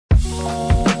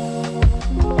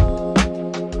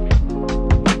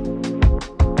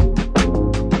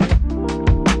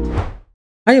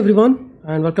Hi everyone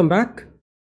and welcome back.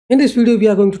 In this video we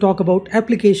are going to talk about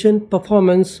application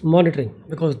performance monitoring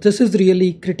because this is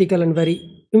really critical and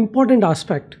very important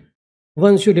aspect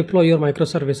once you deploy your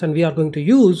microservice, and we are going to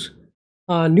use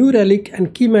New Relic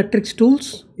and keymaytrics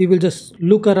tools. We will just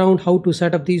look around how to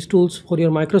set up these tools for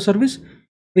your microservice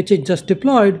which is just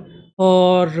deployed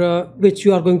or which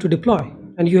you are going to deploy,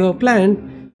 and you have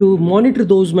planned to monitor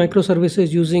those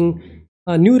microservices using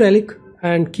New Relic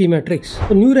and keymaytrics.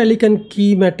 So New Relic and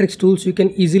keymaytrics tools you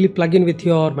can easily plug in with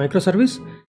your microservice,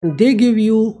 and they give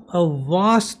you a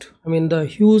vast, the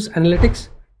huge analytics.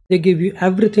 They give you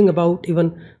everything about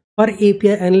even per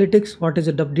API analytics, what is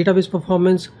the database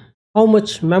performance, how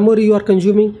much memory you are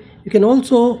consuming. You can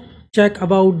also check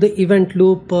about the event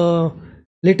loop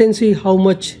latency, how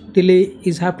much delay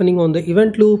is happening on the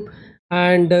event loop,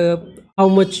 and how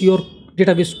much your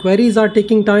database queries are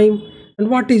taking time, and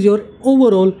what is your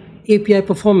overall API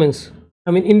performance.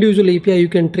 Individual API you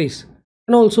can trace,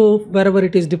 and also wherever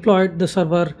it is deployed, the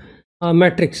server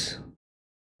metrics.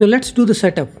 So let's do the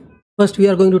setup. First we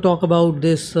are going to talk about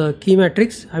this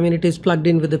keymaytrics. It is plugged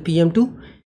in with the PM2.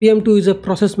 PM2 is a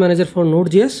process manager for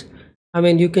Node.js.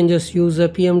 You can just use a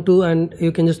PM2 and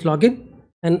you can just log in,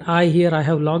 and I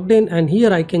have logged in, and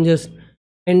here I can just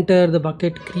enter the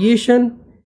bucket creation.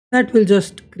 That will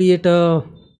just create a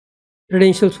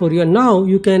credentials for you, and now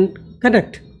you can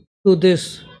connect to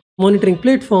this monitoring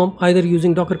platform either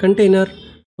using Docker container,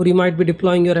 or you might be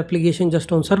deploying your application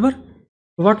just on server.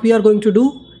 What we are going to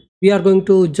do, we are going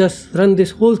to just run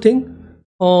this whole thing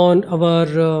on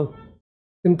our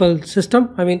simple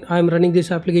system. I'm running this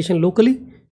application locally,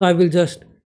 so I will just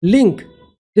link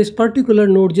this particular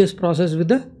Node.js process with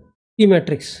the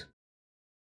keymaytrics.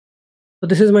 So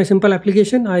this is my simple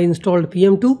application. I installed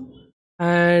PM2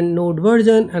 and Node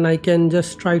version, and I can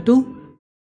just try to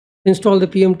install the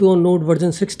PM2 on Node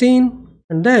version 16,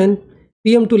 and then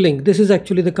PM2 link. This is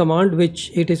actually the command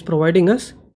which it is providing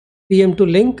us,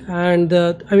 PM2 link, and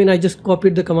I just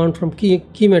copied the command from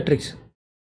keymaytrics,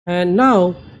 and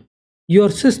now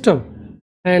your system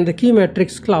and the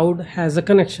keymaytrics cloud has a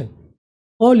connection.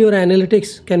 All your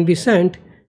analytics can be sent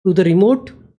to the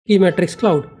remote keymaytrics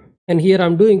cloud, and here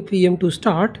I'm doing PM2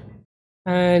 start,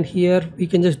 and here we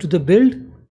can just do the build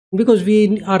because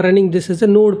we are running this as a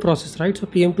node process, right? So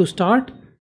PM2 start,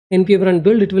 npm run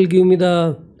build, it will give me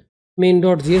the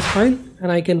main.js file,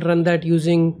 and I can run that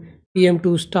using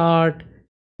PM2 start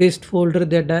dist folder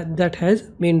that has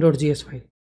main.js file.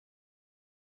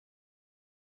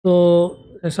 So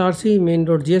src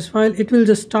main.js file, it will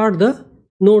just start the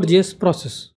Node.js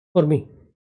process for me.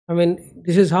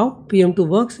 This is how PM2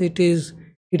 works.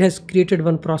 It has created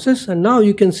one process, and now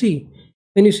you can see,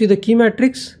 when you see the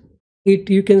keymaytrics,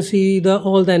 you can see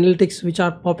all the analytics which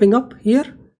are popping up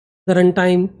here, the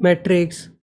runtime metrics.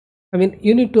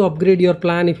 You need to upgrade your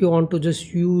plan if you want to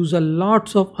just use a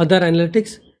lots of other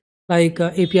analytics like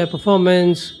API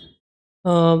performance.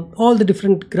 All the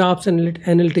different graphs and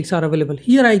analytics are available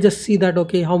here. I just see that,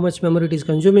 okay, how much memory it is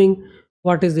consuming,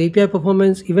 what is the API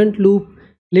performance, event loop,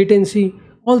 latency,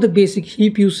 all the basic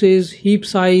heap usage, heap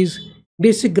size,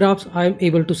 basic graphs I am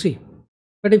able to see.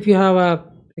 But if you have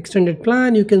a extended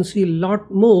plan, you can see a lot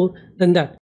more than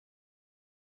that.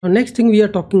 Now, next thing we are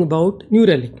talking about New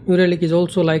Relic. New Relic is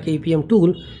also like APM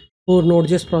tool for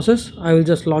Node.js process. I will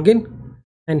just log in,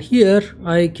 and here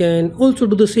I can also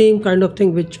do the same kind of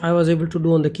thing which I was able to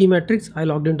do on the keymaytrics. I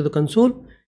logged into the console,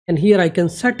 and here I can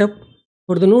set up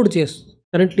for the Node.js.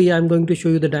 Currently I'm going to show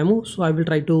you the demo, so I will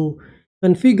try to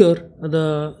configure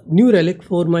the New Relic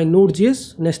for my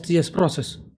Node.js NestJS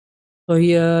process. So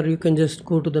here you can just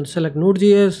go to the select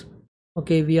Node.js.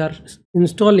 Okay, we are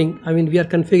installing, we are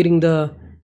configuring the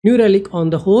New Relic on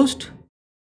the host,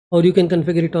 or you can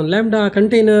configure it on Lambda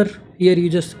container. Here you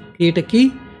just create a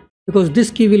key, because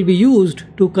this key will be used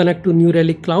to connect to New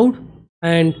Relic cloud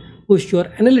and push your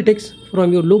analytics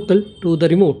from your local to the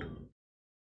remote.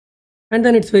 And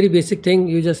then it's very basic thing.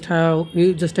 You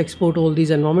just export all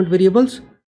these environment variables,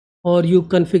 or you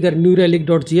configure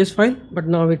newrelic.js file. But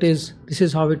now this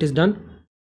is how it is done.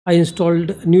 I installed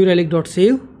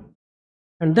newrelic.save,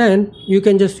 and then you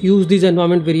can just use these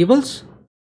environment variables,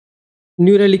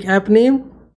 New Relic app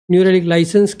name, New Relic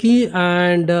license key,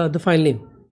 and the file name.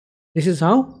 This is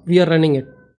how we are running it.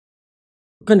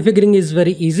 Configuring is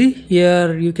very easy.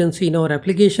 Here you can see in our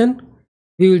application,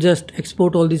 we will just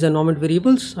export all these environment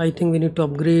variables. I think we need to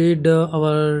upgrade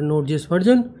our Node.js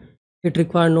version. It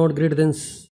requires node greater than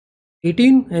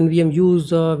 18, and we have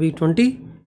used v20.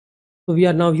 So we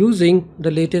are now using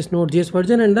the latest Node.js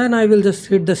version, and then I will just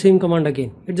hit the same command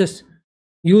again. It just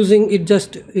using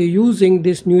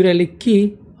this New Relic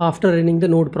key after running the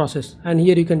node process. And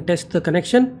here you can test the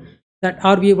connection. that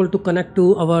are we able to connect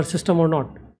to our system or not.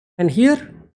 And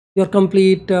here your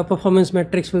complete performance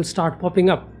metrics will start popping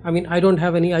up. I mean, I don't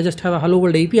have any, I just have a hello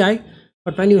world API.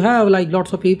 But when you have like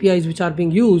lots of APIs which are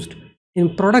being used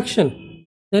in production,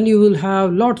 then you will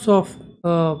have lots of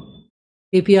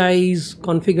APIs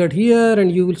configured here,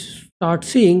 and you will start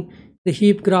seeing the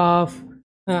heap graph,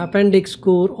 appendix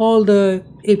score, all the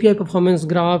API performance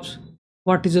graphs,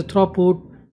 what is the throughput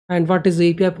and what is the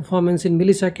API performance in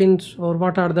milliseconds, or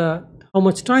what are the, how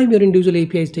much time your individual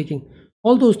API is taking.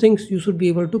 All those things you should be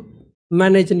able to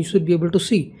manage, and you should be able to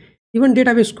see. Even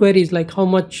database queries, like how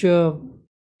much your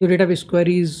database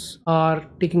queries are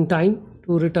taking time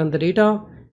to return the data,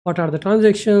 what are the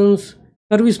transactions,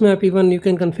 service map. Even you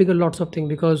can configure lots of things,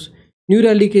 because New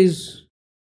Relic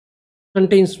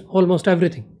contains almost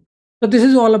everything. So this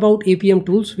is all about APM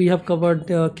tools. We have covered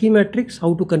keymaytrics,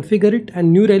 how to configure it,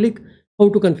 and New Relic, how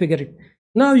to configure it.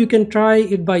 Now you can try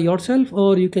it by yourself,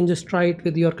 or you can just try it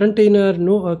with your container,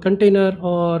 container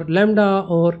or Lambda,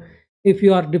 or if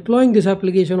you are deploying this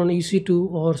application on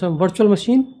EC2 or some virtual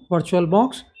machine, virtual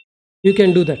box, you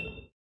can do that.